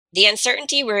The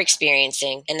uncertainty we're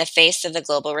experiencing in the face of the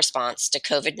global response to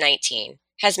COVID-19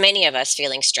 has many of us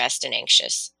feeling stressed and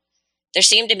anxious. There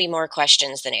seem to be more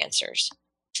questions than answers.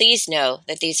 Please know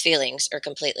that these feelings are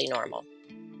completely normal.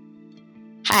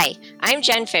 Hi, I'm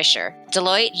Jen Fisher,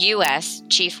 Deloitte U.S.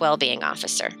 Chief Wellbeing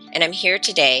Officer, and I'm here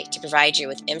today to provide you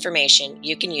with information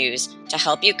you can use to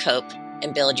help you cope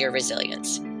and build your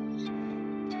resilience.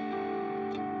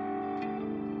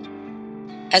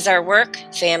 As our work,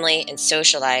 family, and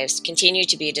social lives continue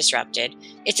to be disrupted,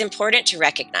 it's important to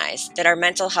recognize that our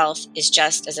mental health is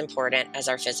just as important as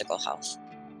our physical health.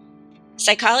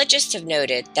 Psychologists have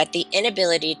noted that the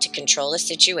inability to control a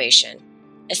situation,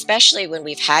 especially when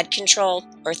we've had control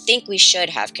or think we should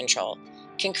have control,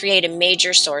 can create a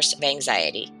major source of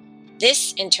anxiety.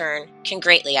 This, in turn, can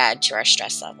greatly add to our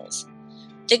stress levels.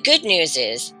 The good news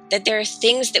is that there are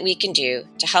things that we can do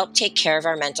to help take care of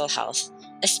our mental health,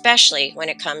 especially when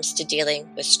it comes to dealing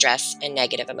with stress and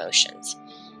negative emotions.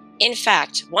 In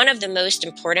fact, one of the most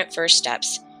important first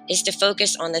steps is to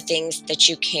focus on the things that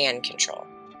you can control.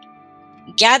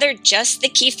 Gather just the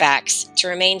key facts to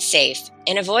remain safe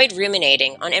and avoid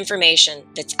ruminating on information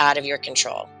that's out of your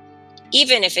control,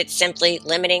 even if it's simply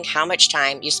limiting how much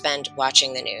time you spend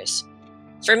watching the news.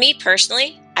 For me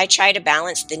personally, I try to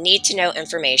balance the need-to-know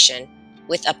information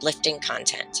with uplifting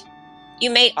content. You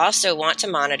may also want to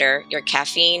monitor your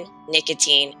caffeine,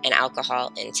 nicotine, and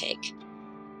alcohol intake.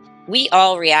 We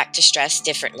all react to stress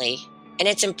differently, and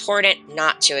it's important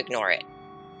not to ignore it.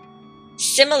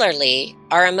 Similarly,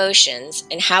 our emotions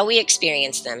and how we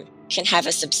experience them can have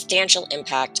a substantial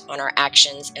impact on our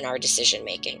actions and our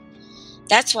decision-making.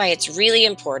 That's why it's really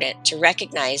important to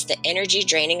recognize the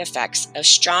energy-draining effects of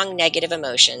strong negative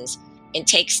emotions and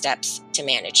take steps to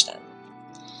manage them.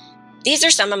 These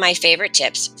are some of my favorite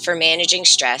tips for managing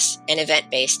stress and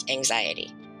event-based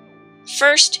anxiety.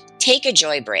 First, take a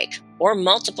joy break or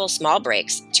multiple small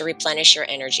breaks to replenish your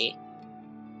energy.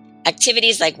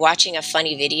 Activities like watching a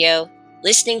funny video,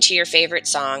 listening to your favorite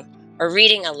song, or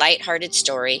reading a lighthearted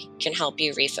story can help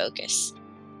you refocus.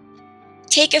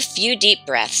 Take a few deep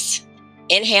breaths.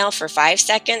 Inhale for 5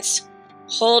 seconds,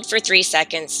 hold for 3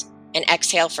 seconds, and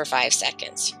exhale for 5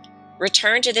 seconds.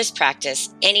 Return to this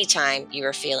practice anytime you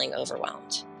are feeling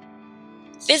overwhelmed.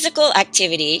 Physical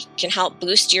activity can help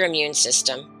boost your immune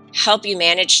system, help you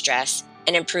manage stress,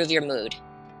 and improve your mood.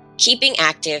 Keeping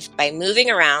active by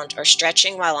moving around or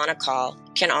stretching while on a call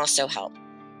can also help.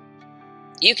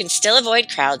 You can still avoid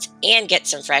crowds and get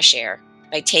some fresh air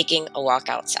by taking a walk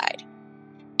outside.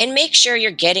 And make sure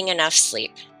you're getting enough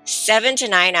sleep. 7 to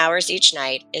 9 hours each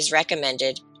night is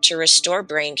recommended to restore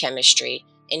brain chemistry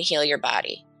and heal your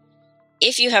body.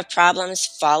 If you have problems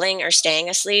falling or staying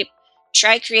asleep,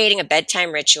 try creating a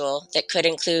bedtime ritual that could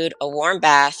include a warm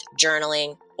bath,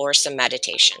 journaling, or some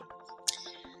meditation.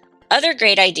 Other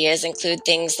great ideas include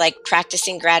things like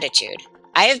practicing gratitude.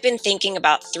 I have been thinking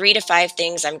about 3 to 5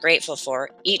 things I'm grateful for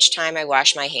each time I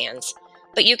wash my hands,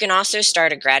 but you can also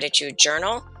start a gratitude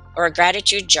journal or a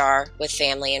gratitude jar with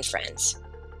family and friends.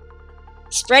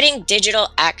 Spreading digital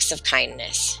acts of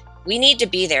kindness. We need to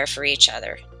be there for each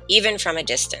other, even from a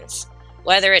distance.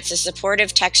 Whether it's a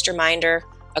supportive text reminder,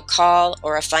 a call,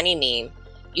 or a funny meme,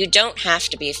 you don't have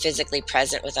to be physically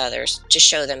present with others to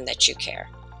show them that you care.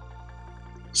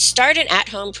 Start an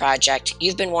at-home project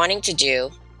you've been wanting to do,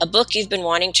 a book you've been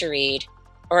wanting to read,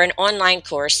 or an online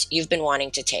course you've been wanting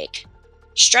to take.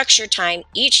 Structure time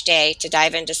each day to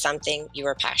dive into something you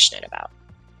are passionate about.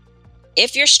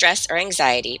 If your stress or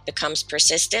anxiety becomes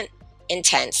persistent,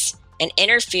 intense, and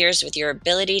interferes with your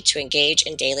ability to engage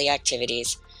in daily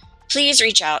activities, please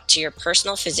reach out to your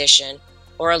personal physician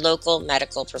or a local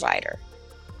medical provider.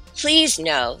 Please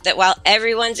know that while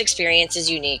everyone's experience is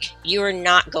unique, you are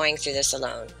not going through this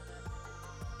alone.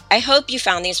 I hope you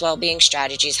found these well-being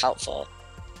strategies helpful.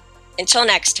 Until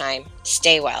next time,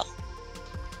 stay well.